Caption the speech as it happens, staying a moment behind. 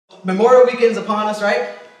Memorial Weekend's upon us, right?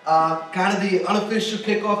 Kind of the unofficial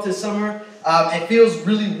kickoff to summer. It feels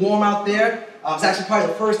really warm out there. It's actually probably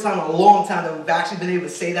the first time in a long time that we've actually been able to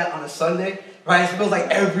say that on a Sunday, right? It feels like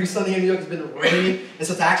every Sunday in New York has been raining, and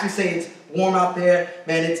so to actually say it's warm out there,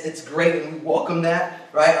 man, it's great, and we welcome that,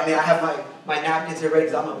 right? I mean, I have my napkins here ready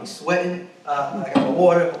because I'm gonna be sweating. I got my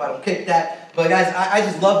water. Hope I don't kick that. But guys, I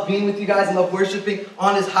just love being with you guys. I love worshiping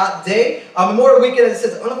on this hot day. Memorial Weekend, as it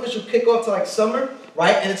says, unofficial kickoff to like summer.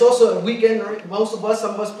 Right? And it's also a weekend, right? Most of us,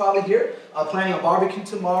 some of us probably here, planning a barbecue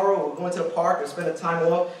tomorrow, or going to the park or spending time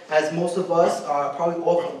off, as most of us are probably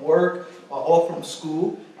off from work or off from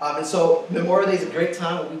school. And so Memorial Day is a great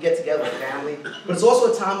time when we get together with family, but it's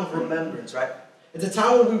also a time of remembrance, right? It's a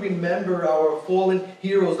time when we remember our fallen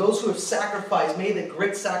heroes, those who have sacrificed, made the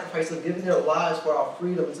great sacrifice of giving their lives for our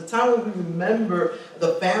freedom. It's a time when we remember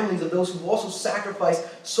the families of those who've also sacrificed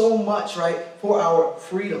so much, right, for our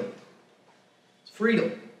freedom.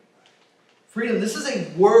 Freedom. Freedom. This is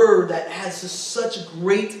a word that has just such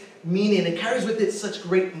great meaning. It carries with it such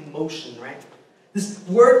great emotion, right? This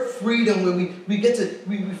word freedom, where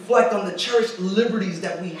we reflect on the cherished liberties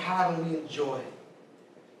that we have and we enjoy.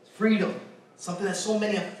 Freedom. Something that so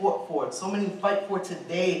many have fought for, so many fight for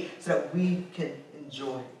today so that we can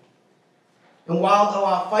enjoy. And while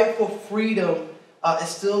our fight for freedom it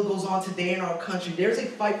still goes on today in our country, there's a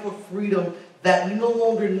fight for freedom that we no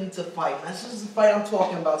longer need to fight. And this is the fight I'm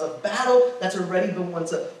talking about. It's a battle that's already been won.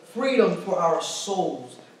 It's a freedom for our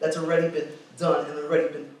souls that's already been done and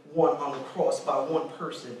already been won on the cross by one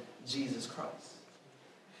person, Jesus Christ.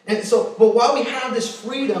 And so, but while we have this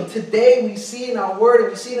freedom, today we see in our word and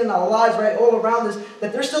we see it in our lives, right, all around us,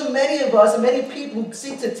 that there's still many of us and many people who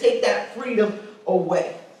seek to take that freedom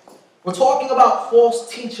away. We're talking about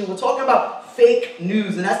false teaching. We're talking about fake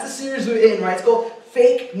news. And that's the series we're in, right? It's called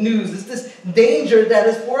Fake News. It's this danger that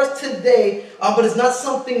is for us today, but it's not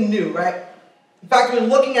something new, right? In fact, we're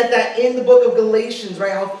looking at that in the book of Galatians,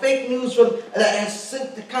 right? How fake news that has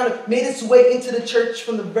kind of made its way into the church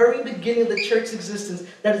from the very beginning of the church's existence,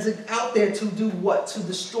 that is out there to do what? To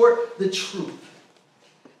distort the truth.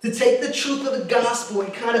 To take the truth of the gospel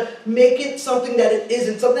and kind of make it something that it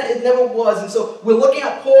isn't, something that it never was. And so we're looking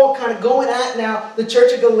at Paul kind of going at now the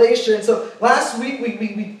church of Galatia. And so last week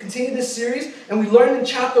we continued this series, and we learned in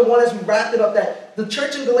chapter 1 as we wrapped it up that the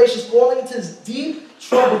church in Galatia is falling into this deep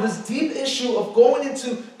trouble, this deep issue of going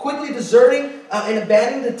into quickly deserting and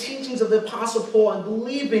abandoning the teachings of the Apostle Paul and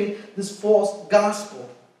believing this false gospel.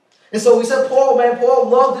 And so we said Paul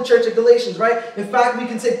loved the church of Galatians, right? In fact, we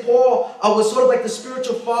can say Paul was sort of like the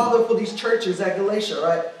spiritual father for these churches at Galatia,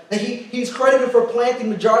 right? And he's credited for planting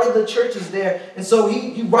the majority of the churches there. And so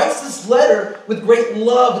he writes this letter with great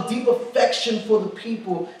love, a deep affection for the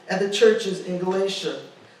people at the churches in Galatia.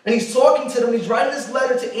 And he's talking to them, he's writing this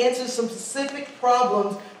letter to answer some specific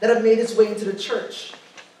problems that have made its way into the church.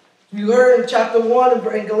 You heard in chapter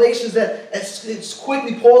 1 in Galatians that it's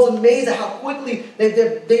quickly, Paul's amazed at how quickly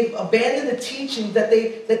they've abandoned the teaching that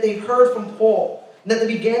they've heard from Paul, and that they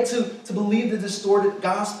began to believe the distorted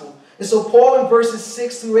gospel. And so Paul in verses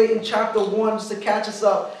 6 through 8 in chapter 1, just to catch us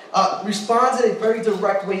up, responds in a very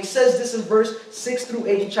direct way. He says this in verse 6 through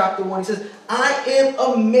 8 in chapter 1. He says, I am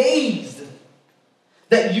amazed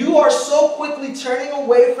that you are so quickly turning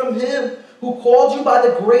away from him who called you by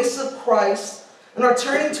the grace of Christ, and are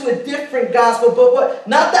turning to a different gospel. But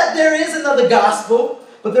not that there is another gospel,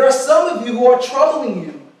 but there are some of you who are troubling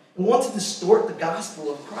you and want to distort the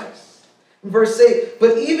gospel of Christ. In verse 8,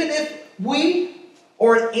 but even if we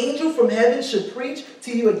or an angel from heaven should preach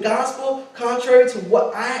to you a gospel contrary to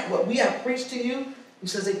what we have preached to you, he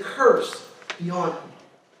says a curse beyond you.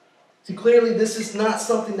 See, clearly this is not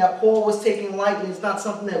something that Paul was taking lightly. It's not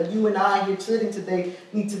something that you and I here sitting today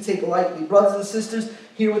need to take lightly. Brothers and sisters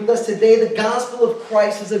here with us today, the gospel of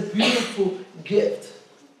Christ is a beautiful gift.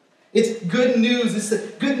 It's good news. It's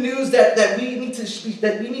the good news that we need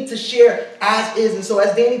to share as is. And so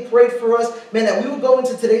as Danny prayed for us, man, that we would go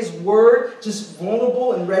into today's word just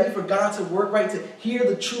vulnerable and ready for God to work, right, to hear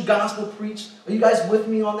the true gospel preached. Are you guys with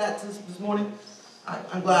me on that this morning?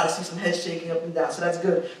 I'm glad I see some heads shaking up and down, so that's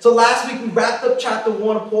good. So last week we wrapped up chapter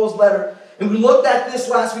 1 of Paul's letter, and we looked at this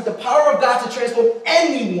last week, the power of God to transform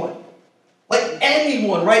anyone. Like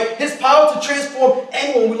anyone, right? His power to transform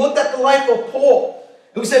anyone. We looked at the life of Paul,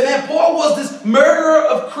 and we said, man, Paul was this murderer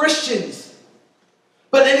of Christians,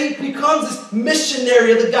 but then he becomes this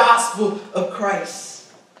missionary of the gospel of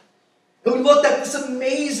Christ. And we looked at this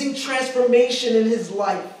amazing transformation in his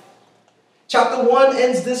life. Chapter 1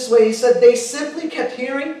 ends this way. He said, they simply kept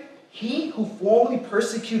hearing, he who formerly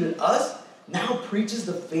persecuted us now preaches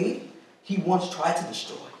the faith he once tried to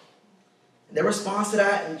destroy. And their response to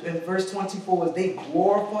that in verse 24 was they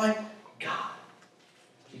glorified God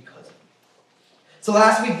because of it. So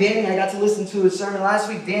last week, Danny, I got to listen to his sermon. Last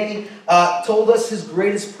week, Danny told us his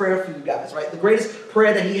greatest prayer for you guys, right? The greatest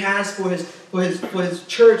prayer that he has for his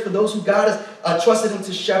church, for those who God has trusted him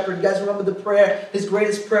to shepherd. You guys remember the prayer? His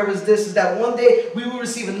greatest prayer was this, is that one day we will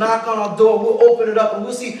receive a knock on our door. We'll open it up and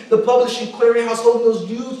we'll see the publishing clearinghouse holding those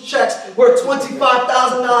huge checks worth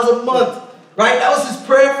 $25,000 a month. Right? That was his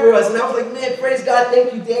prayer for us. And I was like, man, praise God.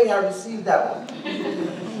 Thank you, Danny. I received that one.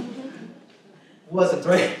 It wasn't,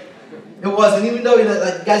 right? It wasn't. Even though,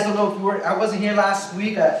 like, you guys don't know if you were, I wasn't here last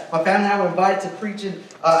week. My family and I were invited to preach and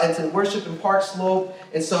to worship in Park Slope.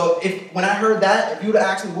 And so when I heard that, if you would have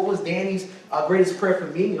asked me what was Danny's greatest prayer for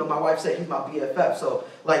me, my wife said he's my BFF. So,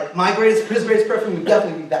 like, his greatest prayer for me would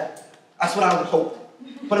definitely be that. That's what I would hope.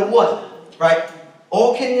 But it wasn't, right?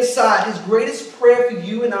 All kidding aside, his greatest prayer for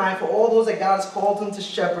you and I, for all those that God has called him to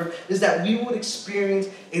shepherd, is that we would experience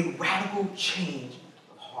a radical change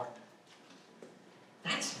of heart.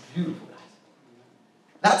 That's beautiful, guys.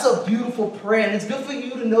 That's a beautiful prayer, and it's good for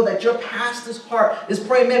you to know that your pastor's heart is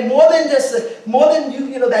praying, man, more than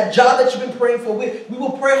you, that job that you've been praying for. We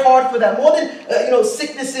will pray hard for that. More than,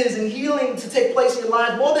 sicknesses and healing to take place in your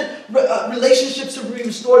lives. More than relationships to be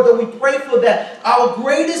restored, though we pray for that. Our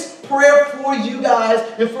greatest prayer for you guys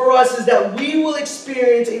and for us is that we will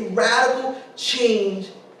experience a radical change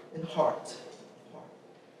in heart.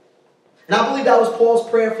 And I believe that was Paul's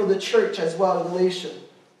prayer for the church as well in Galatia.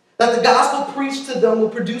 That the gospel preached to them will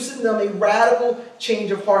produce in them a radical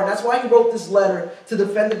change of heart. And that's why he wrote this letter, to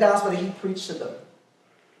defend the gospel that he preached to them.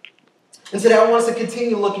 And today I want us to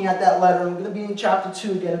continue looking at that letter. We're going to be in chapter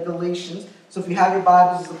 2 again of Galatians. So if you have your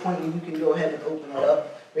Bibles, this is the point where you can go ahead and open it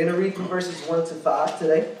up. We're going to read from verses 1 to 5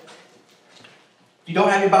 today. If you don't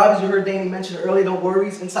have your Bibles, you heard Danny mention earlier, don't worry.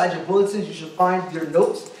 Inside your bulletins, you should find your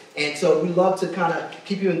notes. And so we love to kind of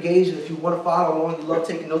keep you engaged. And if you want to follow along, we love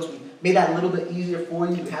taking notes. We made that a little bit easier for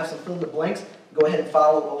you. You have some fill in the blanks. Go ahead and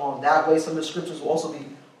follow along that way. Some of the scriptures will also be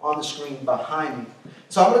on the screen behind me.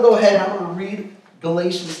 So I'm going to go ahead and I'm going to read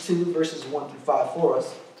Galatians 2, verses 1 through 5 for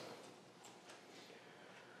us.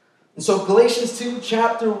 And so Galatians 2,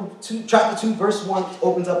 chapter 2, verse 1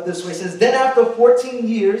 opens up this way. It says, "Then after 14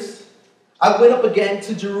 years, I went up again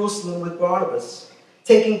to Jerusalem with Barnabas,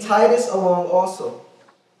 taking Titus along also.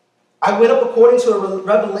 I went up according to a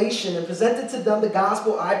revelation and presented to them the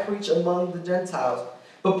gospel I preach among the Gentiles,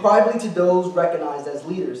 but privately to those recognized as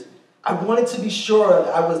leaders. I wanted to be sure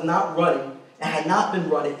that I was not running and had not been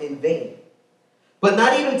running in vain. But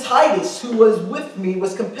not even Titus, who was with me,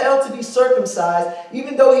 was compelled to be circumcised,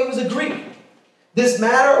 even though he was a Greek. This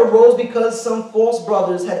matter arose because some false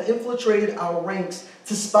brothers had infiltrated our ranks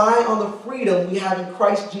to spy on the freedom we have in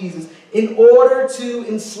Christ Jesus in order to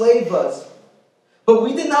enslave us. But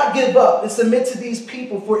we did not give up and submit to these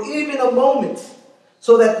people for even a moment,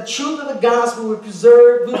 so that the truth of the gospel would be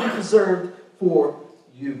preserved for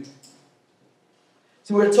you."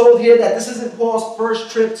 So we're told here that this isn't Paul's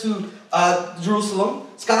first trip to Jerusalem.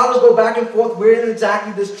 Scholars go back and forth where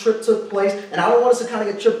exactly this trip took place, and I don't want us to kind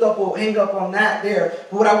of get tripped up or hang up on that there.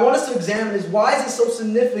 But what I want us to examine is, why is it so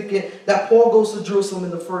significant that Paul goes to Jerusalem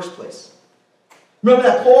in the first place? Remember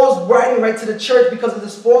that Paul's writing right to the church because of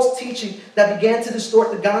this false teaching that began to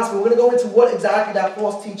distort the gospel. We're going to go into what exactly that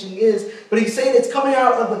false teaching is. But he's saying it's coming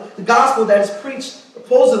out of the gospel that is preached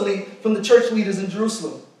supposedly from the church leaders in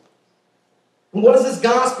Jerusalem. And what is this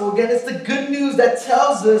gospel? Again, it's the good news that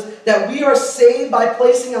tells us that we are saved by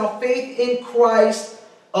placing our faith in Christ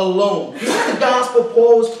alone. This is the gospel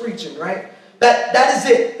Paul was preaching, right? That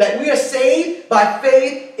is it. That we are saved by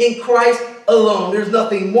faith in Christ alone. There's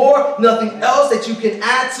nothing more, nothing else that you can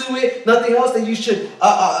add to it, nothing else that you should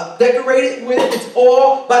decorate it with. It's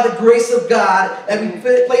all by the grace of God, and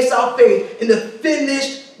we place our faith in the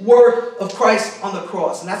finished work of Christ on the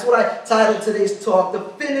cross. And that's what I titled today's talk, the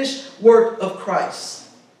finished work of Christ.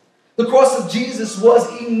 The cross of Jesus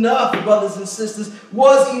was enough, brothers and sisters,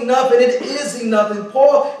 was enough, and it is enough. And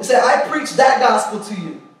Paul said, I preach that gospel to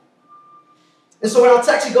you. And so in our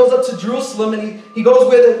text, he goes up to Jerusalem, and he goes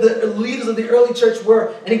where the leaders of the early church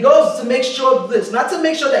were. And he goes to make sure of this, not to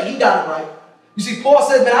make sure that he got it right. You see, Paul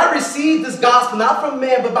says, man, I received this gospel, not from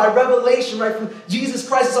man, but by revelation, right, from Jesus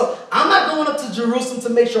Christ. So I'm not going up to Jerusalem to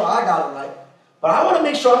make sure I got it right. But I want to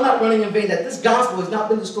make sure I'm not running in vain, that this gospel has not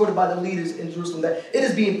been distorted by the leaders in Jerusalem, that it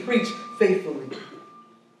is being preached faithfully.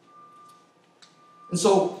 And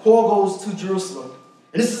so Paul goes to Jerusalem.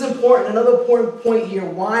 And this is important, another important point here,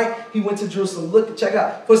 why he went to Jerusalem. Look, check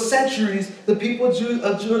out. For centuries, the people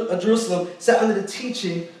of Jerusalem sat under the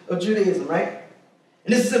teaching of Judaism, right?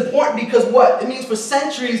 And this is important because what? It means for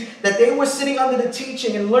centuries that they were sitting under the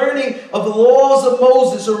teaching and learning of the laws of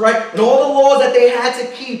Moses, all right, and all the laws that they had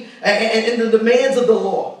to keep and the demands of the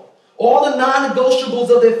law. All the non-negotiables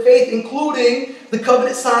of their faith, including the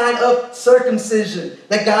covenant sign of circumcision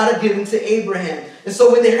that God had given to Abraham. And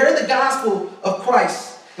so when they heard the gospel of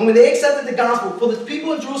Christ, and when they accepted the gospel, for the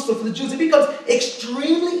people in Jerusalem, for the Jews, it becomes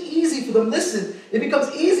extremely easy for them. Listen, it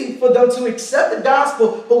becomes easy for them to accept the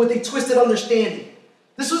gospel, but with a twisted understanding.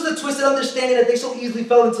 This was the twisted understanding that they so easily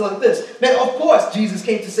fell into like this. Man, of course, Jesus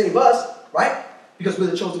came to save us, right? Because we're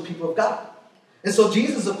the chosen people of God. And so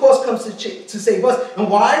Jesus, of course, comes to save us. And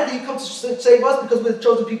why did he come to save us? Because we're the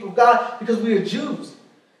chosen people of God, because we are Jews.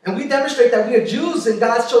 And we demonstrate that we are Jews and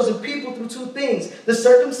God's chosen people through two things: the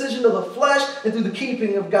circumcision of the flesh and through the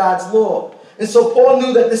keeping of God's law. And so Paul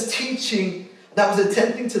knew that this teaching that was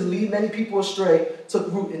attempting to lead many people astray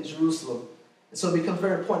took root in Jerusalem. And so it becomes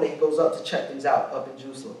very important that he goes up to check things out up in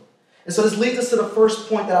Jerusalem. And so this leads us to the first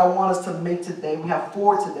point that I want us to make today. We have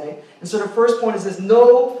 4 today. And so the first point is this: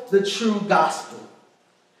 know the true gospel.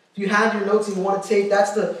 If you have your notes and you want to take,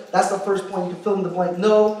 that's the first point. You can fill in the blank.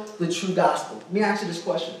 Know the true gospel. Let me ask you this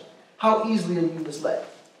question: how easily are you misled?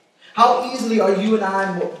 How easily are you and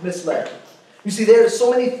I misled? You see, there are so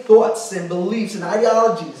many thoughts and beliefs and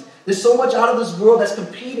ideologies. There's so much out of this world that's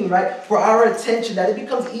competing, right, for our attention, that it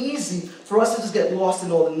becomes easy for us to just get lost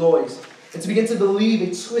in all the noise and to begin to believe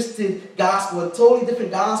a twisted gospel, a totally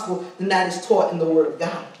different gospel than that is taught in the Word of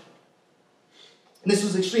God. And this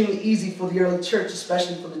was extremely easy for the early church,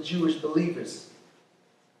 especially for the Jewish believers.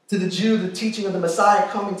 To the Jew, the teaching of the Messiah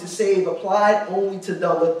coming to save applied only to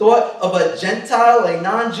them. The thought of a Gentile, a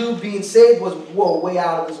non-Jew being saved was, whoa, way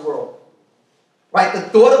out of this world. Right? The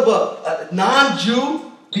thought of a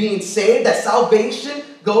non-Jew being saved, that salvation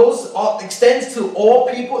extends to all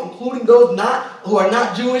people, including those who are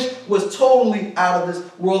not Jewish, was totally out of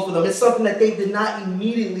this world for them. It's something that they did not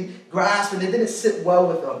immediately grasp, and it didn't sit well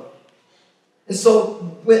with them. And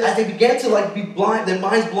so as they began to be blind, their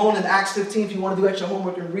minds blown in Acts 15, if you want to do extra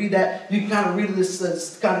homework and read that, you can kind of read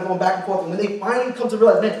this kind of going back and forth. And when they finally come to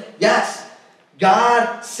realize, man, yes,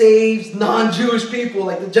 God saves non-Jewish people,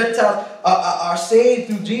 like the Gentiles are saved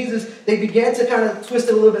through Jesus, they began to kind of twist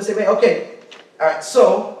it a little bit and say, man, okay, all right,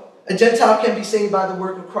 so a Gentile can be saved by the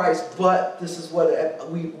work of Christ, but this is what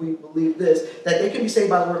we believe this, that they can be saved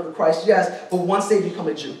by the work of Christ, yes, but once they become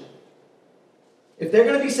a Jew. If they're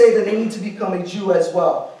going to be saved, then they need to become a Jew as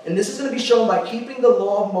well. And this is going to be shown by keeping the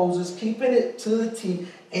law of Moses, keeping it to the T,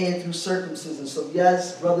 and through circumcision. So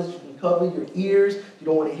yes, brothers, you can cover your ears. You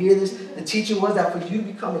don't want to hear this. The teaching was that for you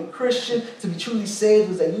to become a Christian, to be truly saved,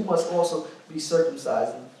 was that you must also be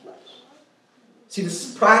circumcised in the flesh. See,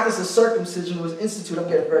 this practice of circumcision was instituted, I'm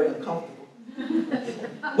getting very uncomfortable,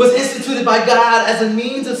 was instituted by God as a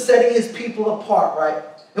means of setting his people apart, right?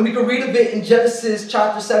 And we can read of it in Genesis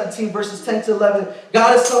chapter 17, verses 10 to 11.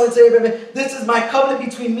 God is telling to Abraham, this is my covenant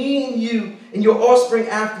between me and you and your offspring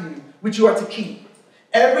after you, which you are to keep.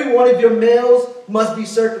 Every one of your males must be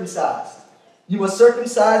circumcised. You must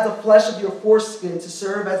circumcise the flesh of your foreskin to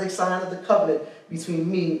serve as a sign of the covenant between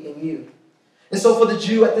me and you. And so for the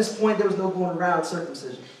Jew at this point, there was no going around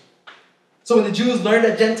circumcision. So when the Jews learned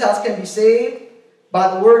that Gentiles can be saved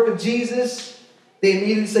by the work of Jesus, they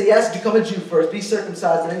immediately say, yes, become a Jew first, be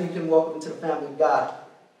circumcised, and then you can welcome into the family of God.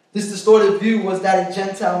 This distorted view was that a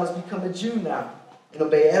Gentile must become a Jew now and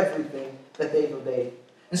obey everything that they've obeyed.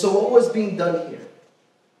 And so what was being done here?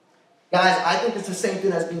 Guys, I think it's the same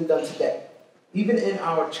thing that's being done today. Even in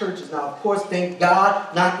our churches. Now, of course, thank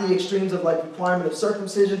God, not the extremes of requirement of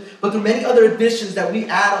circumcision, but through many other additions that we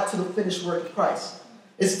add up to the finished work of Christ.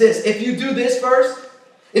 It's this: if you do this first,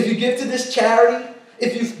 if you give to this charity,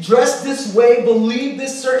 if you dress this way, believe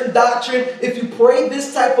this certain doctrine, if you pray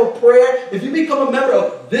this type of prayer, if you become a member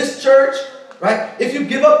of this church, right? If you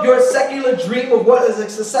give up your secular dream of what is a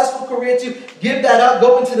successful career to, give that up,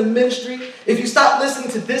 go into the ministry. If you stop listening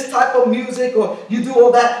to this type of music or you do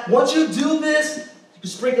all that, once you do this, you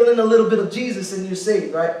sprinkle in a little bit of Jesus and you're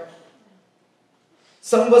saved, right?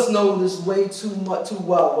 Some of us know this way too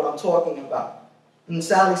well, what I'm talking about. And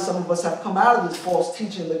sadly, some of us have come out of this false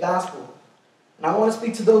teaching of the gospel. And I want to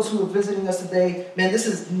speak to those who are visiting us today. Man, this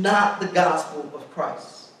is not the gospel of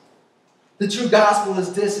Christ. The true gospel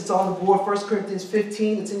is this. It's on the board. 1 Corinthians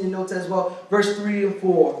 15. It's in your notes as well. Verse 3 and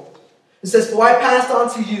 4. It says, for I passed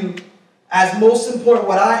on to you as most important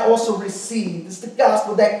what I also received. It's the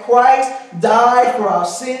gospel that Christ died for our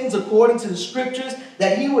sins according to the scriptures,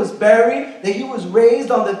 that he was buried, that he was raised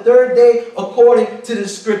on the third day according to the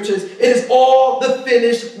scriptures. It is all the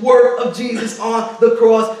finished work of Jesus on the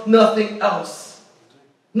cross, nothing else.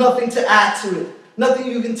 Nothing to add to it. Nothing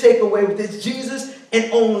you can take away with this. Jesus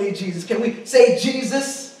and only Jesus. Can we say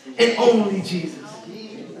Jesus and only Jesus?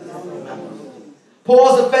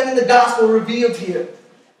 Paul's defending the gospel revealed here.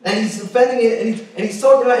 And he's defending it, and he's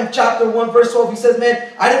talking about in chapter 1, verse 12. He says,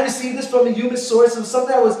 man, I didn't receive this from a human source. It was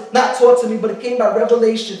something that was not taught to me, but it came by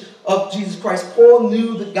revelation of Jesus Christ. Paul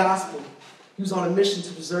knew the gospel. He was on a mission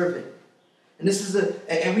to preserve it.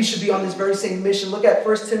 And we should be on this very same mission. Look at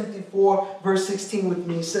 1 Timothy 4, verse 16 with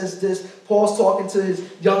me. He says this. Paul's talking to his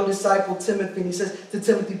young disciple Timothy. And he says to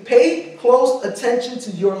Timothy, pay close attention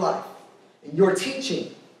to your life and your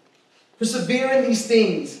teaching. Persevere in these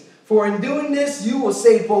things. For in doing this, you will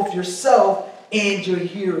save both yourself and your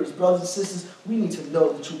hearers. Brothers and sisters, we need to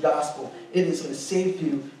know the true gospel. It is going to save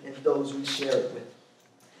you and those we share it with.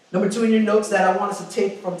 Number 2 in your notes that I want us to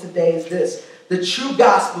take from today is this. The true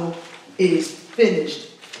gospel is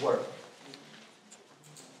finished work.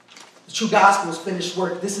 The true gospel is finished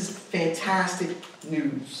work. This is fantastic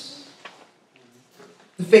news.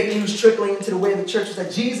 The fake news trickling into the way of the church was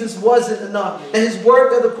that Jesus wasn't enough. That his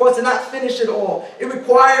work of the cross did not finish it all. It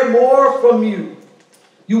required more from you.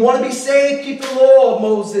 You want to be saved? Keep the law of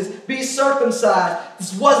Moses. Be circumcised.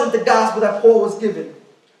 This wasn't the gospel that Paul was given.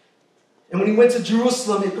 And when he went to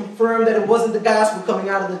Jerusalem, it confirmed that it wasn't the gospel coming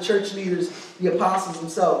out of the church leaders, the apostles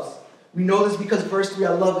themselves. We know this because verse 3,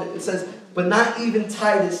 I love it. It says, but not even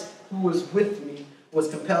Titus, who was with me, was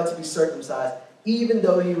compelled to be circumcised, even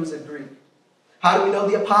though he was a Greek. How do we know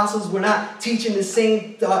the apostles were not teaching the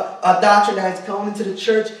same doctrine that has come into the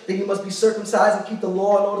church, that you must be circumcised and keep the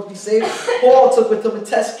law in order to be saved? Paul took with him a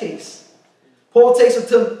test case. Paul takes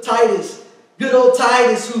with him Titus, good old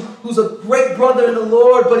Titus, who's a great brother in the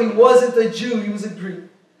Lord, but he wasn't a Jew, he was a Greek.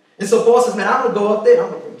 And so Paul says, man, I'm going to go up there, I'm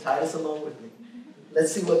going to bring Titus along with me.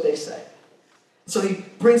 Let's see what they say. So he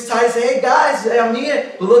brings Titus, hey guys, I'm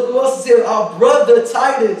here. But look who else is here, our brother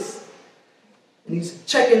Titus. And he's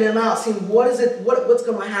checking them out, seeing what's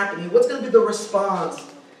going to happen here. What's going to be the response?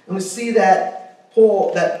 And we see that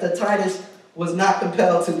that Titus was not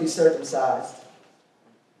compelled to be circumcised.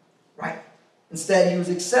 Right? Instead, he was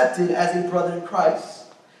accepted as a brother in Christ.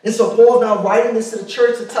 And so Paul's now writing this to the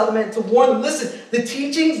church to tell them and to warn them, listen, the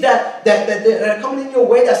teachings that are coming in your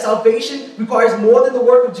way, that salvation requires more than the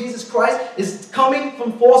work of Jesus Christ, is coming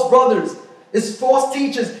from false brothers. It's false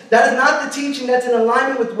teachers. That is not the teaching that's in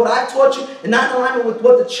alignment with what I've taught you and not in alignment with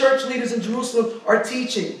what the church leaders in Jerusalem are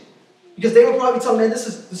teaching. Because they were probably telling, man, this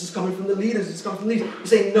is coming from the leaders. This is coming from the leaders. You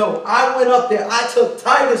say, no, I went up there. I took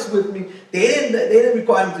Titus with me. They didn't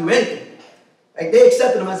require him to do anything. Like they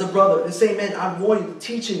accepted him as a brother and say, man, I warn you, the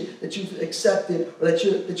teaching that you've accepted or that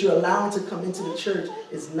you're allowing to come into the church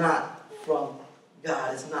is not from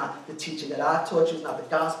God. It's not the teaching that I've taught you. It's not the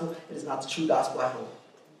gospel. It is not the true gospel at all.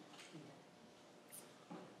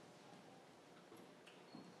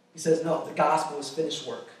 He says, no, the gospel is finished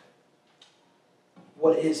work.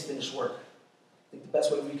 What is finished work? I think the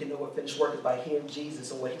best way we can know what finished work is by hearing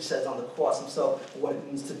Jesus and what he says on the cross himself and what it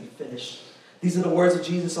means to be finished. These are the words of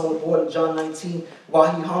Jesus on the board in John 19.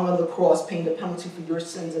 While he hung on the cross, paying the penalty for your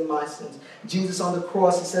sins and my sins. Jesus on the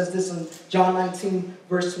cross, he says this in John 19,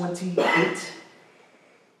 verse 28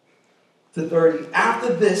 to 30.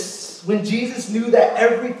 After this, when Jesus knew that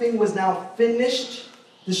everything was now finished,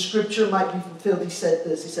 the scripture might be fulfilled, he said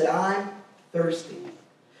this. He said, I'm thirsty.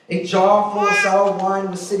 A jar full of sour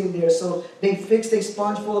wine was sitting there, so they fixed a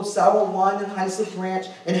sponge full of sour wine and hyssop branch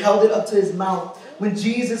and held it up to his mouth. When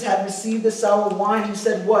Jesus had received the sour wine, he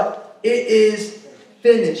said, what? It is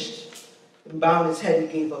finished. And bowing his head, he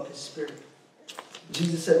gave up his spirit.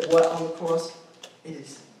 Jesus said, what on the cross? It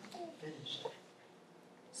is finished.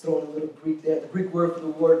 Let's throw in a little Greek there. The Greek word for the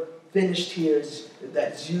word finished here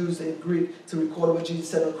that's used in Greek to record what Jesus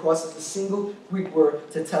said on the cross is the single Greek word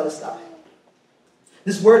tetelestai.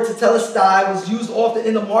 This word tetelestai was used often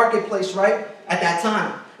in the marketplace, right, at that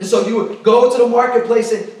time. And so you would go to the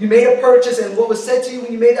marketplace and you made a purchase, and what was said to you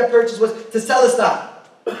when you made that purchase was tetelestai.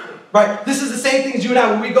 Right? This is the same thing as you and I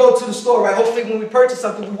when we go to the store, right? Hopefully when we purchase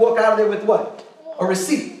something, we walk out of there with what? A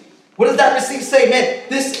receipt. What does that receipt say? Man,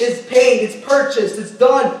 this is paid, it's purchased, it's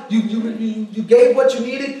done. You gave what you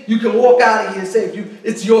needed, you can walk out of here and say,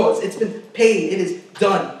 it's yours, it's been paid, it is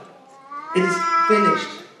done. It is finished.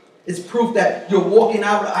 It's proof that you're walking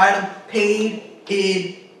out with an item paid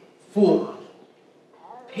in full.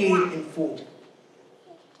 Paid in full.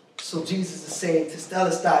 So Jesus is saying,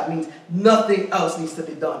 tetelestai means nothing else needs to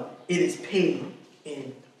be done. It is paid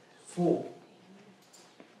in full.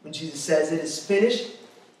 When Jesus says it is finished, he's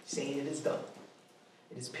saying it is done.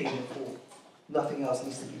 It is paid in full. Nothing else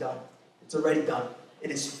needs to be done. It's already done.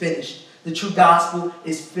 It is finished. The true gospel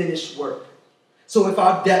is finished work. So if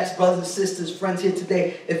our debts, brothers and sisters, friends here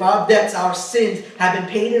today, if our debts, our sins have been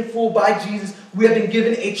paid in full by Jesus, we have been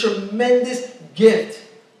given a tremendous gift.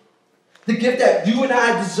 The gift that you and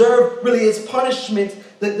I deserve really is punishment.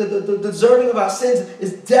 The deserving of our sins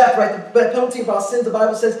is death, right? The penalty of our sins, the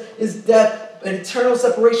Bible says, is death, an eternal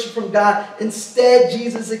separation from God. Instead,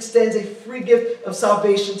 Jesus extends a free gift of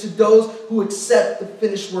salvation to those who accept the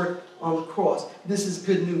finished work on the cross. This is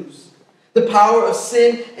good news. The power of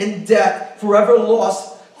sin and death forever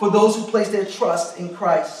lost for those who place their trust in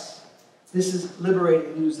Christ. This is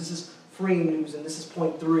liberating news. This is freeing news. And this is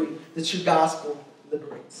point 3. The true gospel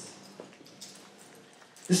liberates.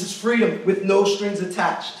 This is freedom with no strings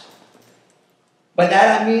attached. By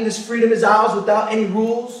that I mean this freedom is ours without any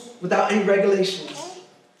rules, without any regulations.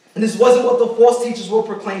 And this wasn't what the false teachers were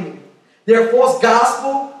proclaiming. Their false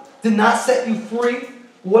gospel did not set you free.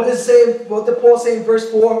 What did Paul say in verse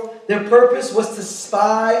 4? Their purpose was to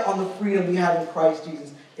spy on the freedom we have in Christ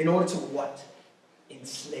Jesus in order to what?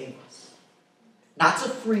 Enslave us. Not to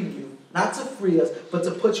free you, not to free us, but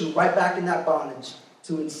to put you right back in that bondage,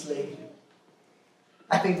 to enslave you.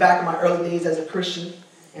 I think back in my early days as a Christian,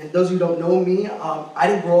 and those who don't know me, I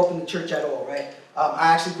didn't grow up in the church at all, right?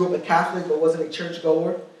 I actually grew up a Catholic, but wasn't a church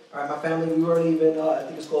goer. All right, my family, we weren't even, I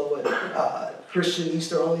think it's called Christian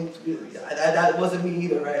Easter only. That wasn't me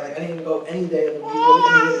either, right? Like I didn't even go any day of the week,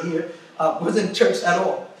 really any here. Wasn't in church at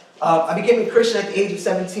all. I became a Christian at the age of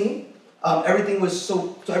 17. Everything was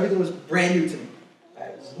everything was brand new to me. Right?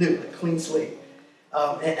 It was new, like clean slate.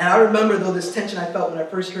 And I remember though this tension I felt when I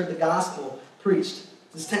first heard the gospel preached.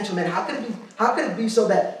 This tension, man, how could it be so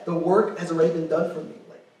that the work has already been done for me?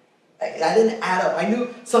 Like I didn't add up. I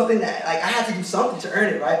knew something that like I had to do something to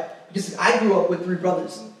earn it, right? Because I grew up with 3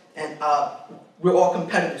 brothers, and we're all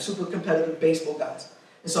competitive, super competitive baseball guys.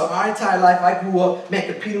 And so our entire life, I grew up,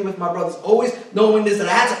 man, competing with my brothers, always knowing this, that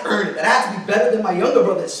I had to earn it, that I had to be better than my younger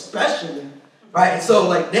brother, especially, right? And so,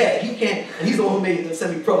 like, man, he can't, and he's the one who made it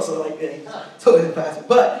semi-pro, so, like, yeah, he's totally faster.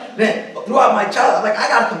 But, man, throughout my childhood, like, I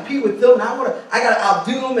got to compete with them, and I got to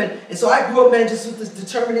outdo them, and so I grew up, man, just with this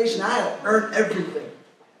determination. I had to earn everything.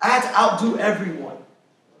 I had to outdo everyone.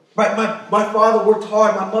 Right? My father worked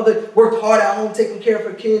hard. My mother worked hard at home taking care of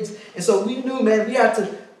her kids. And so we knew, man, we had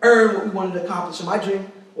to earn what we wanted to accomplish. And my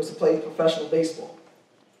dream was to play professional baseball.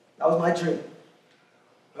 That was my dream.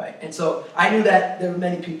 Right? And so I knew that there were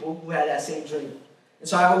many people who had that same dream. And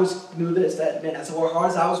so I always knew this, that, man, as hard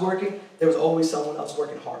as I was working, there was always someone else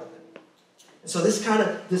working harder than me. And so this kind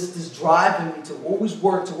of, this drive in me to always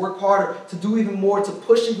work, to work harder, to do even more, to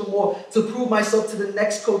push even more, to prove myself to the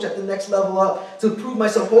next coach at the next level up, to prove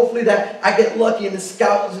myself, hopefully that I get lucky and the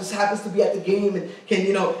scout just happens to be at the game and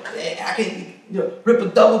can, I can, rip a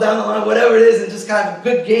double down the line, whatever it is, and just kind of a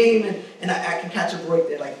good game and I can catch a break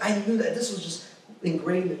there. Like, I knew that this was just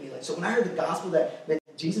ingrained in me. Like, so when I heard the gospel that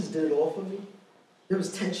Jesus did it all for me, there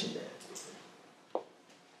was tension there.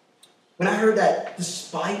 When I heard that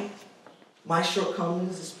despite my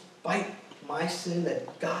shortcomings, despite my sin,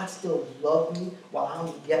 that God still loved me while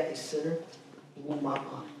I'm yet a sinner, blew my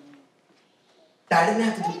mind. That I didn't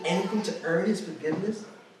have to do anything to earn his forgiveness,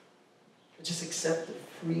 but just accept the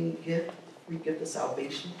free gift of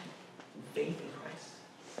salvation through faith in Christ.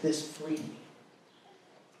 This freed me.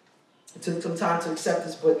 It took some time to accept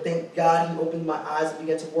this, but thank God he opened my eyes and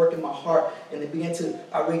began to work in my heart, and I began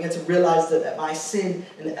to realize that my sin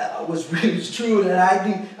was really true, and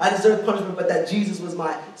that I deserved punishment, but that Jesus was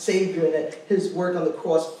my Savior, and that his work on the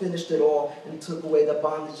cross finished it all and took away the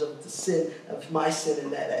bondage of the sin, of my sin,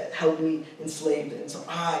 and that held me enslaved. And so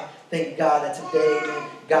I thank God that today, man,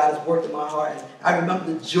 God has worked in my heart. And I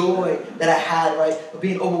remember the joy that I had, right, of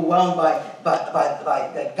being overwhelmed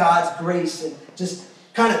by God's grace and just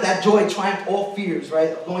kind of that joy triumphed all fears, right?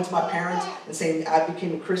 Of going to my parents and saying I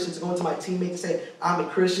became a Christian, to going to my teammates and saying I'm a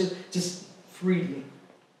Christian, just freed me.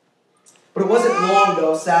 But it wasn't long,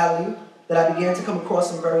 though, sadly, that I began to come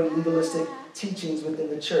across some very legalistic teachings within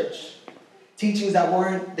the church. Teachings that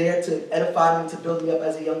weren't there to edify me, to build me up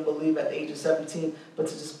as a young believer at the age of 17, but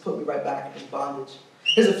to just put me right back in bondage.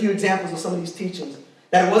 Here's a few examples of some of these teachings.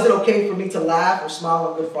 That it wasn't okay for me to laugh or smile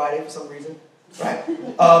on Good Friday for some reason. Right?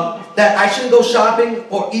 That I shouldn't go shopping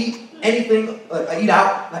or eat anything, eat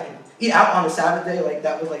out on a Sabbath day. Like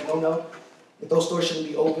that was like no. If those stores shouldn't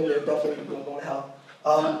be open, they're definitely going to hell.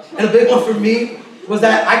 And a big one for me was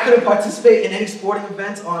that I couldn't participate in any sporting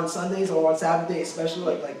events on Sundays or on Sabbath day,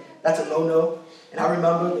 especially like that's a no. And I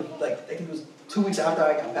remember I think it was 2 weeks after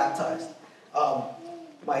I got baptized,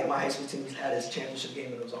 my high school team had its championship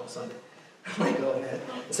game and it was on Sunday. I'm like, oh man.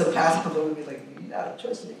 And so the pastor comes over to me like, you got a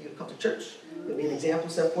choice to make. You come to church There'll be an example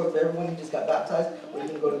set forth of everyone who just got baptized, or you're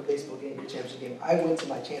going to go to the baseball game, your championship game. I went to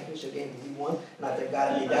my championship game and we won, and I thank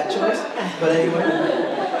God I made that choice. But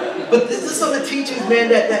anyway. But this is some of the teachings, man,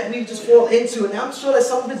 that we just fall into. And I'm sure that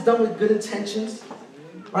some of it's done with good intentions.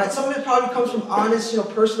 Right? Some of it probably comes from honest,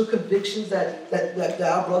 personal convictions that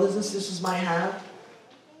our brothers and sisters might have.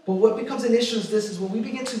 But what becomes an issue is when we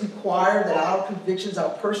begin to require that our convictions, our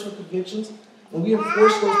personal convictions, when we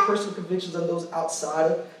enforce those personal convictions on those outside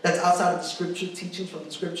of the scripture, teachings from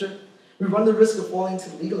the scripture, we run the risk of falling into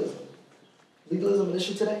legalism. Legalism an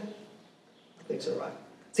issue today? I think so, right?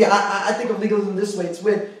 See, I think of legalism this way. It's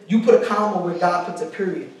when you put a comma where God puts a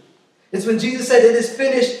period. It's when Jesus said, "It is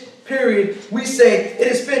finished," period. We say, "It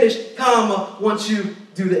is finished, comma, once you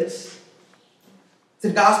do this." The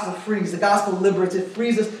gospel frees. The gospel liberates. It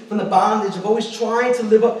frees us from the bondage of always trying to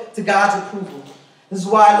live up to God's approval. This is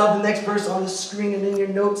why I love the next verse on the screen and in your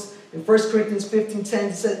notes. In 1 Corinthians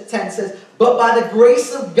 15:10 says, "But by the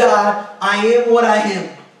grace of God, I am what I am.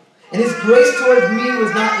 And his grace towards me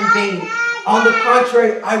was not in vain. On the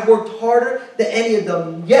contrary, I worked harder than any of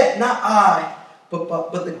them. Yet not I, but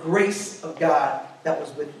the grace of God that was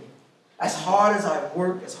with me." As hard as I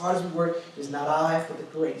work, as hard as we work, it is not I, but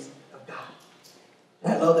the grace of God.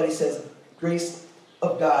 And I love that he says, grace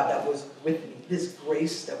of God that was with me. This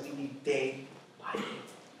grace that we need day by day.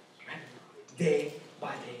 Right? Day by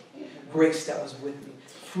day. Grace that was with me.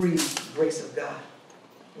 Free grace of God.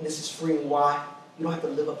 And this is freeing. Why? You don't have to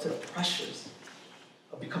live up to the pressures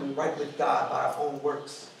of becoming right with God by our own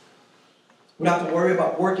works. We don't have to worry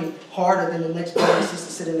about working harder than the next brother and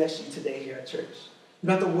sister sitting next to you today here at church. You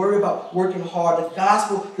don't have to worry about working hard. The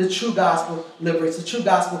gospel, the true gospel, liberates. The true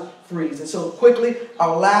gospel frees. And so quickly,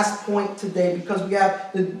 our last point today, because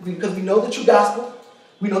we know the true gospel.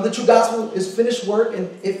 We know the true gospel is finished work and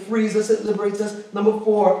it frees us, it liberates us. Number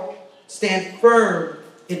 4, stand firm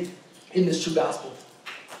in this true gospel.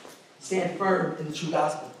 Stand firm in the true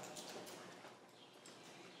gospel.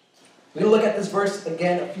 We're going to look at this verse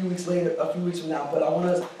again a few weeks from now, but I want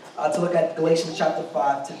us to look at Galatians chapter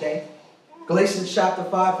 5 today. Galatians chapter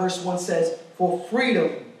 5 verse 1 says, "For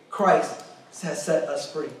freedom Christ has set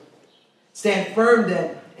us free. Stand firm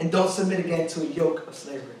then, and don't submit again to a yoke of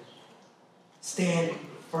slavery." Stand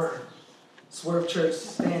firm. Swerve Church,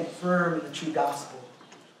 stand firm in the true gospel.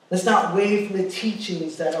 Let's not waver from the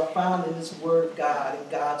teachings that are found in this word of God, in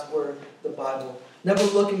God's word, the Bible. Never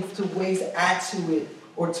looking to ways to add to it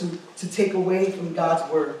or to take away from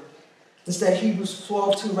God's word. Instead, Hebrews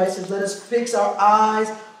 12:2 right, says, "Let us fix our eyes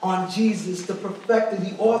on Jesus, the perfecter,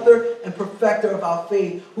 the author and perfecter of our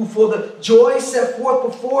faith, who for the joy set forth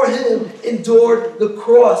before him endured the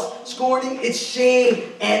cross, scorning its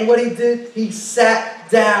shame." And what he did, he sat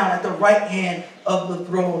down at the right hand of the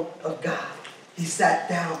throne of God. He sat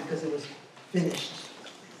down because it was finished.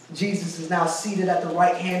 Jesus is now seated at the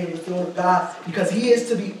right hand of the throne of God because he is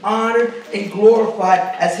to be honored and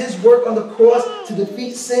glorified, as his work on the cross to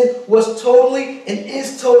defeat sin was totally and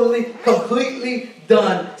is totally, completely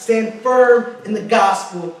done. Stand firm in the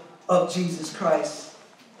gospel of Jesus Christ.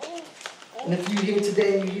 And if you're here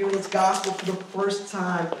today and you're hearing this gospel for the first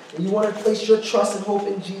time and you want to place your trust and hope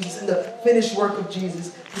in Jesus and the finished work of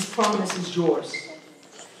Jesus, this promise is yours.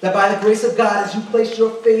 That by the grace of God, as you place your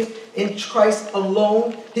faith in Christ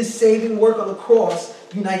alone, his saving work on the cross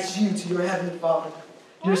unites you to your heavenly Father.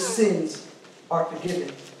 Your sins are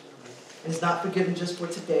forgiven. And it's not forgiven just for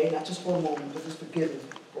today, not just for a moment, but it's forgiven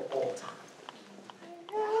for all time.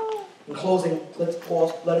 In closing, let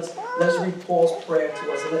us read Paul's prayer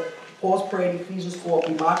to us. And let Paul's prayer in Ephesians 4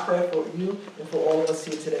 be my prayer for you and for all of us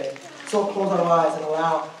here today. So I'll close our eyes and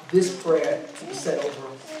allow this prayer to be said over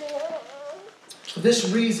us. For this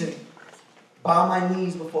reason, bow my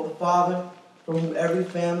knees before the Father, from whom every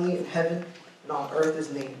family in heaven and on earth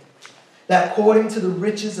is named, that according to the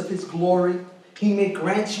riches of his glory, he may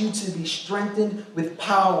grant you to be strengthened with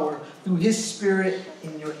power through his Spirit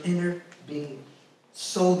in your inner being,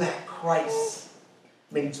 so that Christ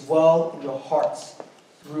may dwell in your hearts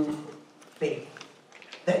through faith,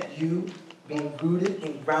 that you, being rooted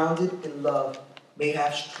and grounded in love, may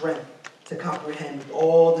have strength to comprehend with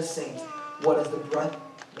all the saints what is the breadth,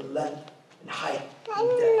 the length, and height, and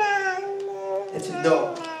depth, and to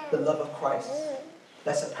know the love of Christ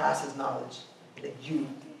that surpasses knowledge, that you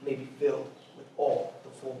may be filled with all the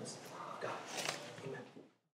fullness of God.